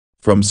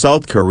From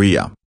South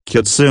Korea,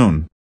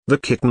 Kitsune. The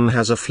kitten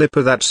has a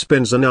flipper that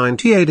spins a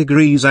 98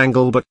 degrees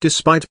angle, but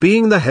despite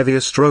being the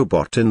heaviest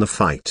robot in the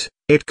fight,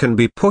 it can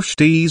be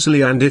pushed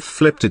easily, and if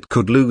flipped it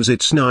could lose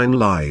its 9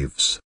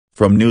 lives.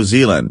 From New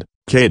Zealand,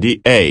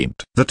 KDA.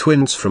 The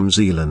twins from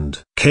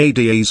Zealand.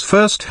 KDA's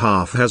first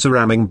half has a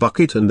ramming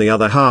bucket and the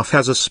other half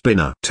has a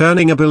spinner.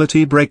 Turning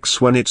ability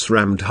breaks when it's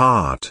rammed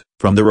hard.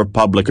 From the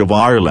Republic of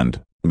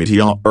Ireland,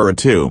 Meteora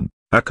II.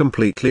 A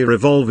completely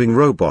revolving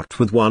robot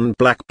with one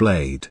black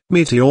blade.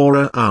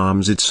 Meteora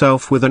arms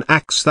itself with an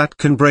axe that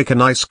can break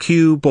an ice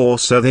cube, or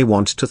so they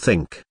want to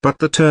think. But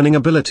the turning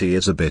ability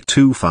is a bit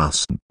too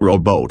fast.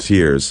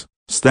 Roboteers,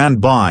 stand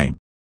by.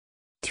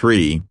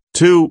 3,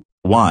 2,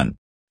 1.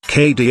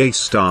 KDA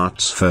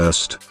starts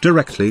first,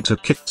 directly to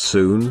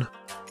Kitsune.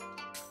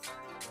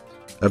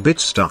 A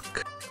bit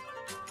stuck.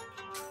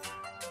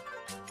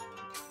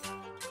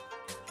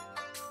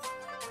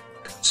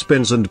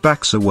 Spins and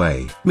backs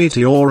away.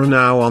 Meteora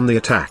now on the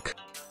attack.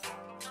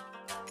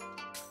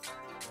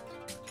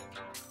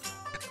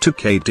 To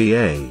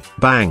KDA.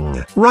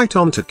 Bang! Right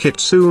onto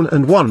Kitsune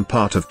and one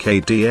part of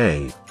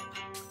KDA.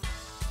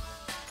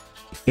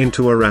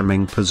 Into a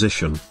ramming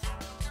position.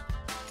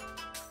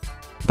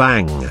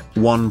 Bang!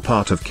 One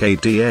part of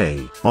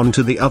KDA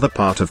onto the other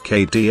part of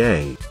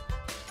KDA.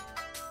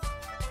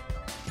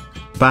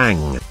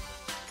 Bang!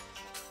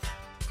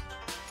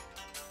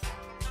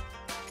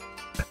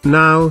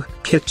 Now,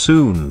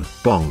 Kitsune,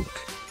 bonk.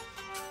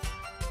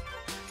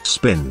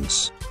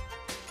 Spins.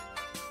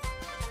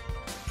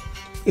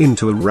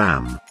 Into a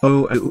ram.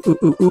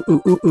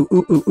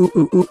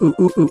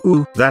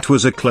 That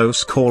was a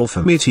close call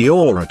for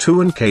Meteora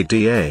II and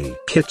KDA.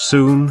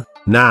 Kitsune,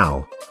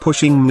 now,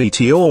 pushing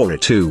Meteora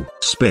II,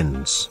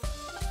 spins.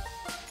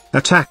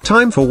 Attack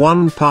time for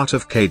one part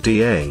of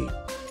KDA.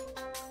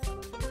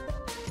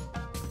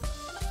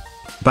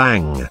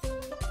 Bang.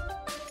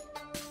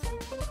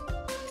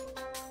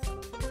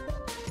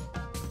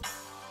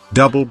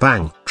 Double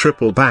bang,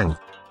 triple bang.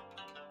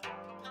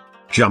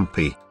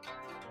 Jumpy.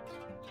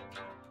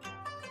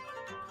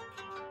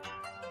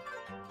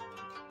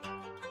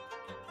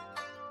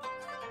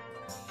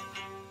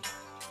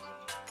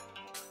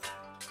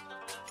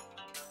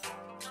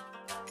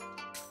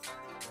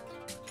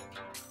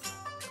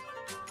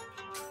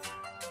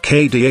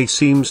 KDA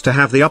seems to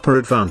have the upper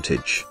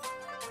advantage.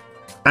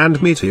 And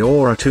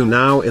Meteora II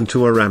now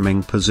into a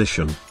ramming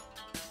position.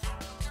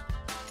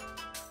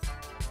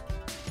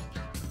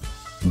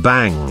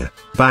 Bang,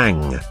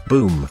 bang,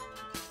 boom.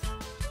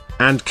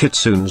 And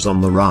Kitsune's on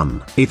the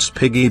run. It's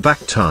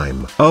piggyback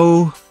time.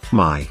 Oh,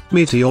 my.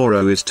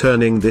 Meteora is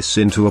turning this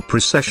into a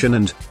procession,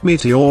 and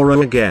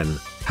Meteora again,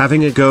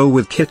 having a go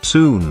with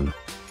Kitsune.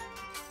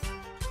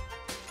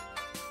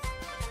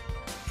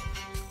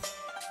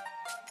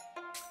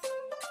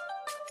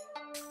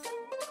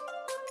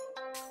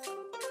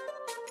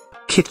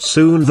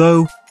 Kitsune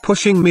though,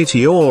 pushing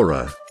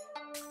Meteora.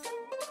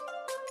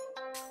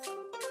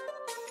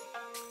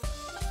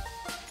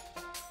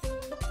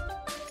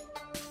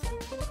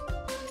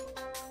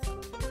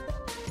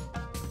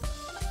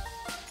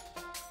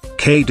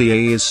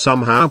 KDA is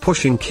somehow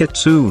pushing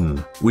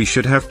Kitsune. We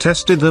should have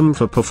tested them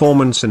for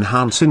performance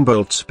enhancing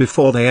bolts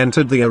before they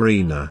entered the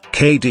arena.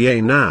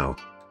 KDA now.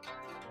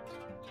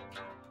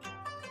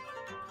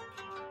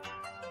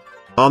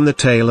 On the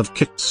tail of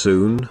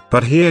Kitsune,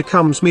 but here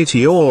comes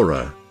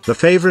Meteora, the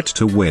favorite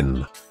to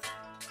win.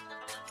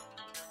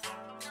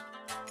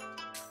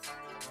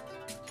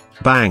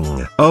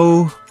 Bang!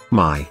 Oh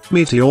my!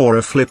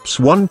 Meteora flips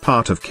one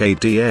part of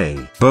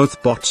KDA.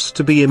 Both bots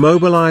to be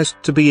immobilized,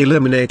 to be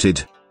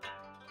eliminated.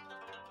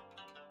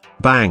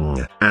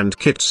 Bang! And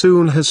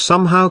Kitsune has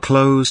somehow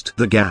closed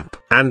the gap.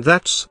 And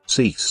that's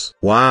cease.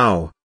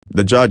 Wow!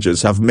 The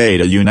judges have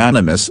made a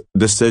unanimous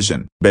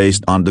decision.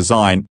 Based on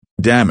design,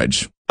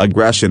 damage,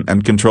 aggression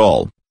and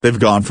control, they've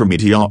gone for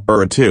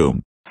Meteora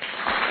II.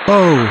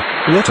 Oh,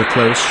 what a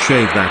close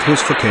shave that was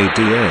for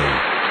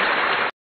KDA.